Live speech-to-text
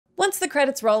Once the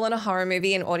credits roll in a horror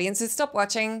movie and audiences stop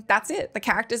watching, that's it. The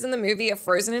characters in the movie are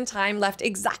frozen in time, left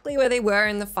exactly where they were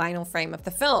in the final frame of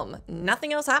the film.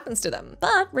 Nothing else happens to them.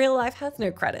 But real life has no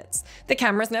credits. The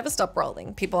cameras never stop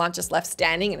rolling. People aren't just left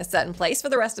standing in a certain place for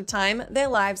the rest of time. Their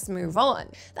lives move on.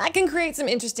 That can create some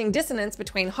interesting dissonance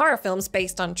between horror films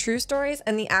based on true stories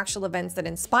and the actual events that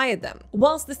inspired them.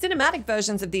 Whilst the cinematic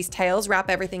versions of these tales wrap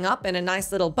everything up in a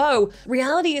nice little bow,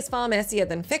 reality is far messier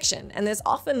than fiction, and there's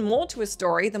often more to a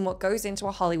story than what goes into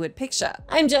a Hollywood picture.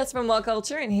 I'm Jess from What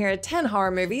Culture, and here are 10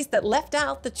 horror movies that left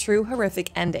out the true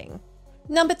horrific ending.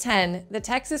 Number 10. The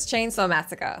Texas Chainsaw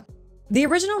Massacre. The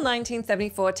original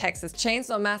 1974 Texas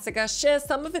Chainsaw Massacre shares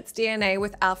some of its DNA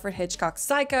with Alfred Hitchcock's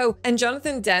Psycho and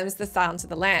Jonathan Demme's The Silence of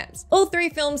the Lambs. All three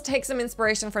films take some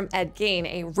inspiration from Ed Gein,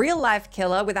 a real-life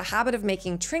killer with a habit of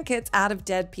making trinkets out of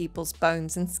dead people's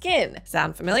bones and skin.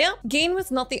 Sound familiar? Gein was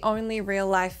not the only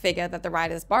real-life figure that the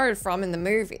writers borrowed from in the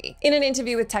movie. In an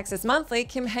interview with Texas Monthly,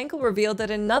 Kim Henkel revealed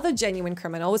that another genuine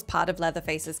criminal was part of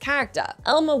Leatherface's character.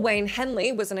 Elmer Wayne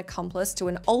Henley was an accomplice to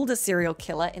an older serial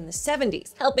killer in the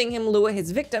 70s, helping him lure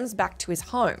his victims back to his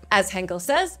home. As Henkel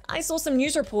says, "I saw some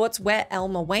news reports where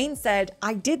Elmer Wayne said,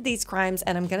 'I did these crimes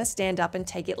and I'm gonna stand up and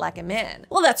take it like a man.'"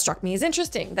 Well, that struck me as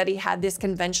interesting, that he had this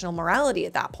conventional morality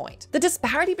at that point. The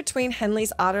disparity between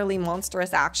Henley's utterly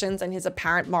monstrous actions and his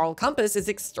apparent moral compass is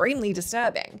extremely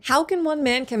disturbing. How can one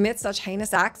man commit such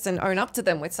heinous acts and own up to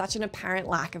them with such an apparent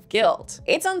lack of guilt?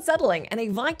 It's unsettling and a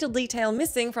vital detail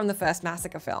missing from the first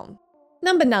massacre film.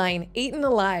 Number 9. Eaten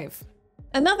Alive.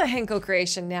 Another Henkel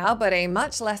creation now, but a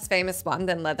much less famous one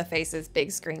than Leatherface's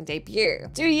big screen debut.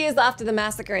 2 years after the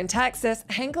massacre in Texas,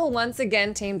 Henkel once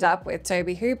again teamed up with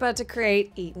Tobe Hooper to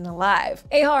create Eaten Alive,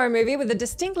 a horror movie with a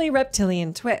distinctly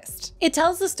reptilian twist. It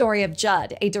tells the story of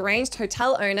Judd, a deranged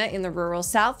hotel owner in the rural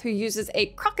South who uses a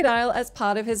crocodile as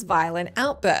part of his violent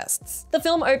outbursts. The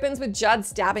film opens with Judd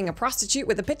stabbing a prostitute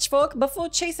with a pitchfork before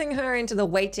chasing her into the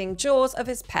waiting jaws of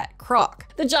his pet croc.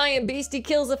 The giant beastie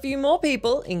kills a few more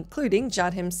people, including Judd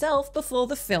himself, before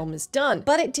the film is done,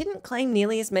 but it didn't claim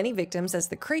nearly as many victims as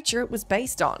the creature it was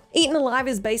based on. Eaten Alive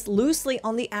is based loosely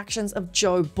on the actions of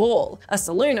Joe Ball, a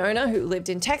saloon owner who lived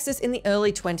in Texas in the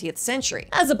early 20th century.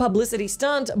 As a publicity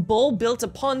stunt, Ball built a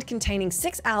pond containing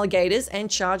 6 alligators and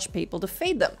charged people to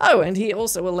feed them. Oh, and he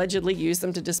also allegedly used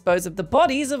them to dispose of the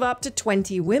bodies of up to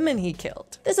 20 women he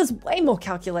killed. This is way more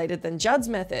calculated than Judd's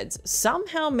methods,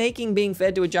 somehow making being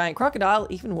fed to a giant crocodile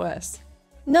even worse.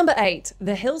 Number 8.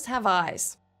 The Hills Have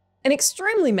Eyes. An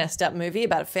extremely messed up movie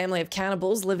about a family of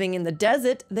cannibals living in the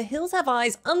desert, The Hills Have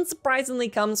Eyes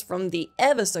unsurprisingly comes from the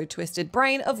ever so twisted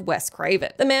brain of Wes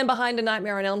Craven. The man behind A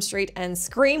Nightmare on Elm Street and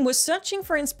Scream was searching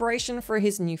for inspiration for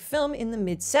his new film in the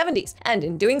mid-70s, and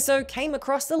in doing so came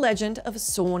across the legend of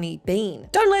Sawney Bean.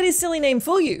 Don't let his silly name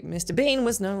fool you, Mr. Bean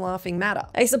was no laughing matter.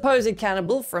 A supposed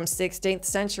cannibal from 16th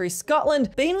century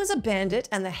Scotland, Bean was a bandit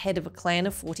and the head of a clan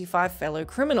of 45 fellow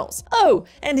criminals. Oh,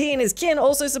 and he and his kin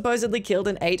also supposedly killed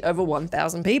and ate over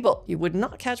 1,000 people. You would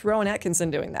not catch Rowan Atkinson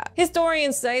doing that.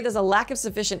 Historians say there's a lack of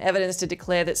sufficient evidence to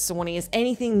declare that Sawney is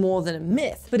anything more than a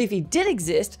myth, but if he did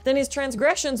exist, then his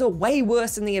transgressions are way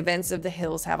worse than the events of The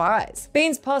Hills Have Eyes.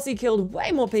 Bean's posse killed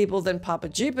way more people than Papa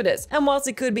Jupiter's, and whilst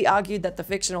it could be argued that the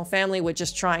fictional family were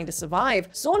just trying to survive,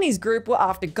 Sawney's group were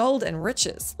after gold and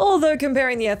riches. Although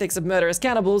comparing the ethics of murderous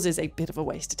cannibals is a bit of a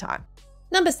waste of time.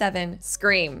 Number 7.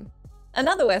 Scream.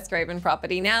 Another Wes Craven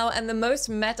property now, and the most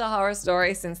meta horror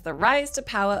story since the rise to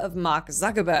power of Mark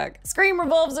Zuckerberg. Scream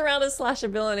revolves around a slasher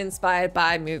villain inspired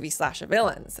by movie slasher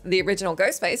villains. The original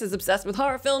Ghostface is obsessed with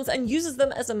horror films and uses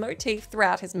them as a motif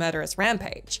throughout his murderous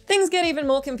rampage. Things get even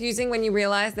more confusing when you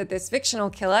realize that this fictional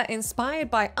killer, inspired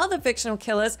by other fictional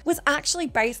killers, was actually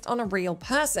based on a real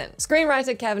person.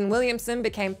 Screenwriter Kevin Williamson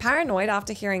became paranoid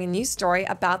after hearing a news story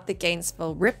about the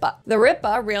Gainesville Ripper. The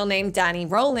Ripper, real name Danny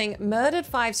Rolling, murdered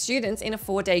 5 students in a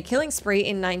 4-day killing spree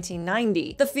in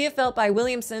 1990. The fear felt by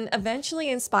Williamson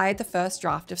eventually inspired the first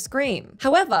draft of Scream.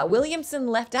 However, Williamson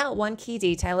left out one key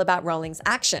detail about Rolling's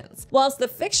actions. Whilst the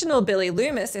fictional Billy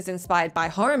Loomis is inspired by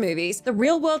horror movies, the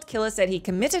real-world killer said he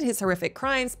committed his horrific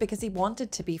crimes because he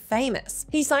wanted to be famous.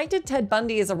 He cited Ted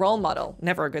Bundy as a role model,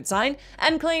 never a good sign,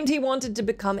 and claimed he wanted to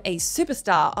become a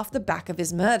superstar off the back of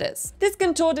his murders. This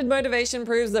contorted motivation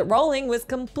proves that Rolling was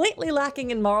completely lacking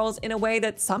in morals in a way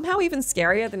that's somehow even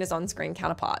scarier than his on-screen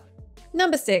counterpart.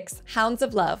 Number 6. Hounds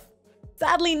of Love.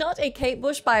 Sadly not a Kate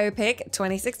Bush biopic,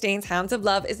 2016's Hounds of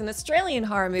Love is an Australian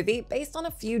horror movie based on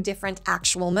a few different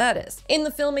actual murders. In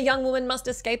the film, a young woman must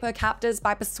escape her captors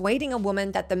by persuading a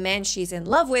woman that the man she's in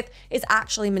love with is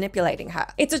actually manipulating her.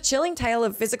 It's a chilling tale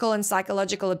of physical and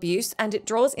psychological abuse, and it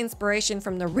draws inspiration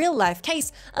from the real-life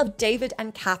case of David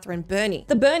and Catherine Burney.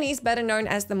 The Burneys, better known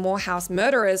as the Morehouse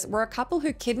murderers, were a couple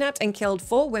who kidnapped and killed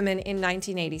 4 women in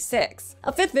 1986.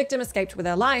 A 5th victim escaped with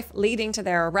her life, leading to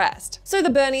their arrest. So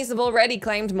the Burneys have already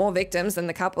claimed more victims than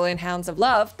the couple in Hounds of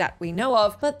Love that we know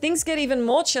of, but things get even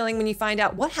more chilling when you find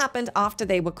out what happened after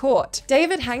they were caught.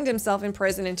 David hanged himself in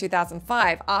prison in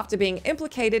 2005 after being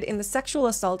implicated in the sexual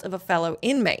assault of a fellow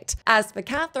inmate. As for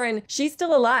Catherine, she's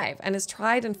still alive and has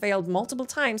tried and failed multiple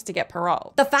times to get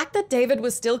parole. The fact that David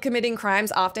was still committing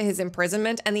crimes after his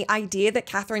imprisonment and the idea that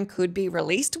Catherine could be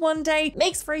released one day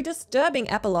makes for a disturbing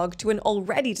epilogue to an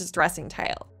already distressing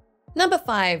tale. Number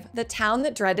 5. The Town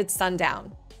That Dreaded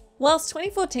Sundown. Whilst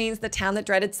 2014's The Town That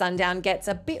Dreaded Sundown gets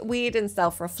a bit weird and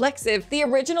self-reflexive, the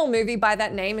original movie by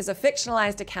that name is a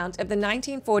fictionalized account of the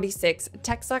 1946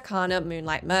 Texarkana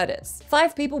moonlight murders.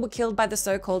 5 people were killed by the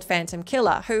so-called Phantom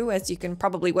Killer, who, as you can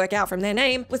probably work out from their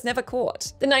name, was never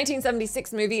caught. The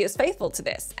 1976 movie is faithful to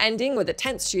this, ending with a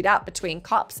tense shootout between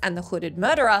cops and the hooded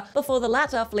murderer before the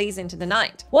latter flees into the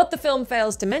night. What the film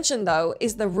fails to mention, though,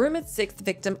 is the rumored 6th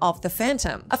victim of the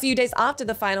Phantom. A few days after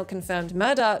the final confirmed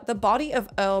murder, the body of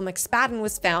Earl McSpadden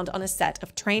was found on a set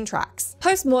of train tracks.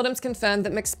 Postmortems confirmed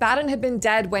that McSpadden had been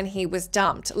dead when he was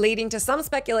dumped, leading to some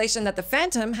speculation that the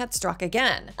Phantom had struck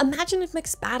again. Imagine if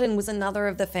McSpadden was another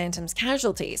of the Phantom's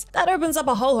casualties. That opens up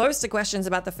a whole host of questions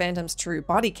about the Phantom's true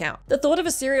body count. The thought of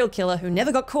a serial killer who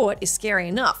never got caught is scary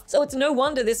enough, so it's no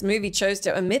wonder this movie chose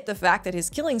to omit the fact that his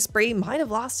killing spree might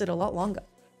have lasted a lot longer.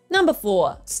 Number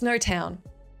 4. Snowtown.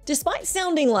 Despite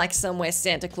sounding like somewhere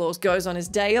Santa Claus goes on his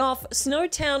day off,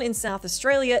 Snowtown in South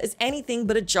Australia is anything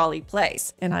but a jolly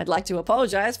place, and I'd like to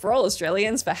apologise for all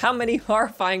Australians for how many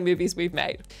horrifying movies we've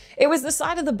made. It was the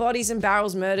site of the Bodies in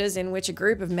Barrels murders, in which a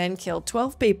group of men killed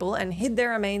 12 people and hid their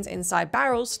remains inside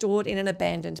barrels stored in an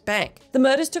abandoned bank. The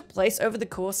murders took place over the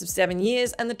course of 7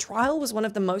 years, and the trial was one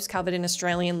of the most covered in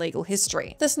Australian legal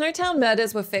history. The Snowtown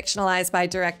murders were fictionalised by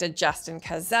director Justin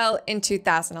Cazell in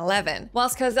 2011.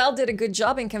 Whilst Cazell did a good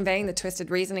job in conveying the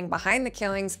twisted reasoning behind the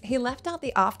killings, he left out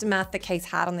the aftermath the case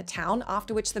had on the town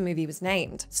after which the movie was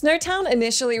named. Snowtown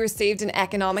initially received an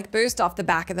economic boost off the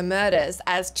back of the murders,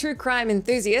 as true crime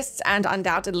enthusiasts and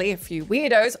undoubtedly a few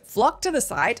weirdos flocked to the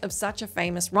site of such a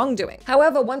famous wrongdoing.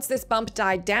 However, once this bump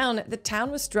died down, the town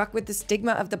was struck with the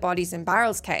stigma of the Bodies in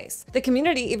Barrels case. The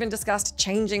community even discussed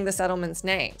changing the settlement's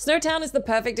name. Snowtown is the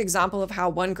perfect example of how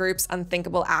one group's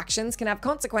unthinkable actions can have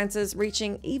consequences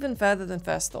reaching even further than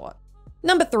first thought.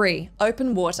 Number 3.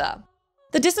 Open Water.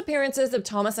 The disappearances of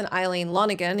Thomas and Eileen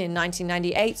Lonigan in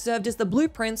 1998 served as the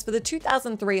blueprints for the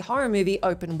 2003 horror movie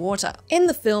Open Water. In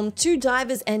the film, 2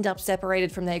 divers end up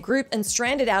separated from their group and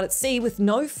stranded out at sea with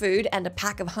no food and a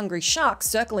pack of hungry sharks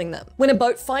circling them. When a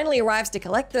boat finally arrives to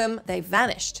collect them, they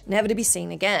vanished, never to be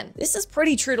seen again. This is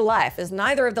pretty true to life, as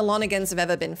neither of the Lonigans have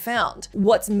ever been found.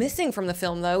 What's missing from the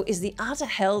film, though, is the utter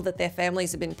hell that their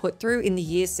families have been put through in the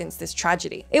years since this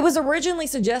tragedy. It was originally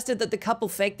suggested that the couple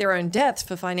faked their own deaths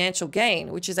for financial gain,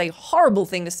 which is a horrible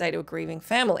thing to say to a grieving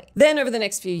family. Then, over the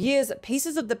next few years,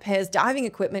 pieces of the pair's diving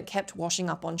equipment kept washing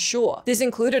up on shore. This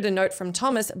included a note from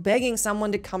Thomas begging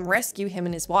someone to come rescue him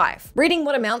and his wife. Reading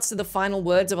what amounts to the final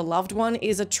words of a loved one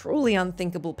is a truly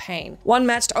unthinkable pain, one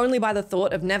matched only by the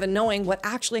thought of never knowing what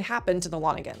actually happened to the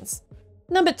Lonigans.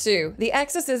 Number 2. The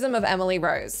Exorcism of Emily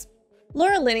Rose.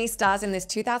 Laura Linney stars in this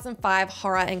 2005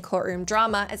 horror and courtroom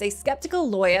drama as a skeptical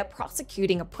lawyer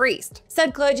prosecuting a priest.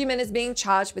 Said clergyman is being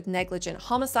charged with negligent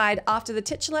homicide after the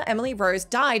titular Emily Rose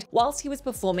died whilst he was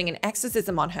performing an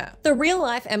exorcism on her. The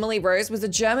real-life Emily Rose was a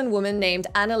German woman named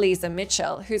Anneliese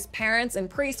Mitchell, whose parents and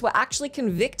priests were actually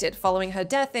convicted following her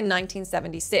death in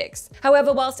 1976.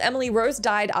 However, whilst Emily Rose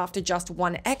died after just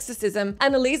 1 exorcism,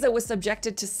 Anneliese was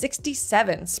subjected to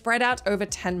 67, spread out over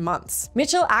 10 months.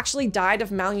 Mitchell actually died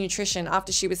of malnutrition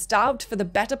after she was starved for the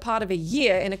better part of a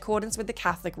year in accordance with the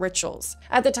Catholic rituals.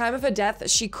 At the time of her death,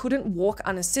 she couldn't walk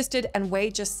unassisted and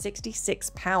weighed just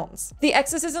 66 pounds. The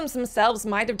exorcisms themselves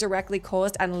might have directly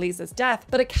caused Anneliese's death,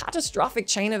 but a catastrophic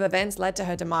chain of events led to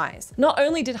her demise. Not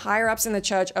only did higher-ups in the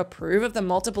church approve of the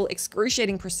multiple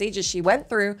excruciating procedures she went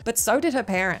through, but so did her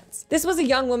parents. This was a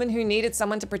young woman who needed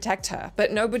someone to protect her,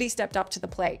 but nobody stepped up to the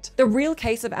plate. The real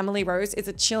case of Emily Rose is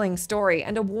a chilling story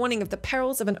and a warning of the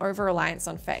perils of an over-reliance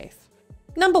on faith.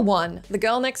 Number 1. The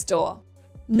Girl Next Door.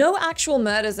 No actual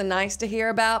murders are nice to hear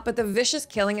about, but the vicious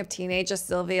killing of teenager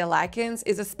Sylvia Likens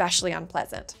is especially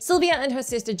unpleasant. Sylvia and her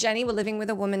sister Jenny were living with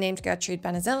a woman named Gertrude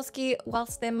Banizelski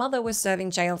whilst their mother was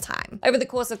serving jail time. Over the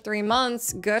course of 3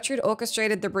 months, Gertrude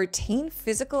orchestrated the routine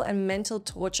physical and mental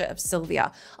torture of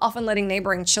Sylvia, often letting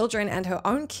neighboring children and her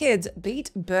own kids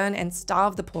beat, burn, and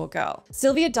starve the poor girl.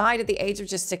 Sylvia died at the age of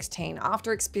just 16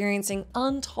 after experiencing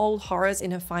untold horrors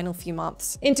in her final few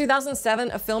months. In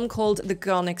 2007, a film called The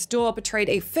Girl Next Door portrayed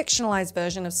a fictionalized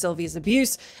version of Sylvia's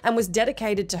abuse and was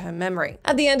dedicated to her memory.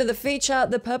 At the end of the feature,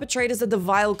 the perpetrators of the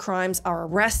vile crimes are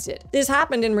arrested. This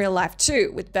happened in real life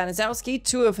too, with Banizelski,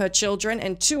 2 of her children,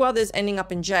 and 2 others ending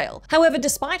up in jail. However,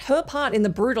 despite her part in the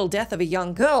brutal death of a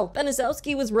young girl,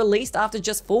 Banizelski was released after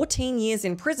just 14 years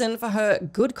in prison for her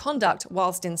good conduct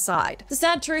whilst inside. The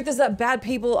sad truth is that bad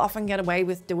people often get away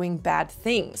with doing bad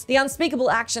things. The unspeakable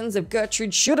actions of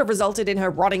Gertrude should have resulted in her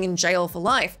rotting in jail for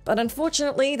life, but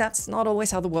unfortunately, that's not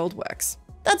always how the world works.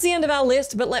 That's the end of our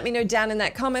list, but let me know down in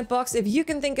that comment box if you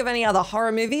can think of any other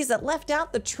horror movies that left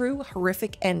out the true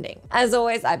horrific ending. As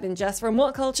always, I've been Jess from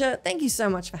What Culture. Thank you so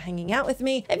much for hanging out with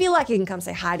me. If you like, you can come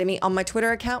say hi to me on my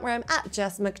Twitter account where I'm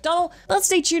 @JessMcDonald. But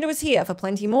stay tuned to us here for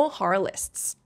plenty more horror lists.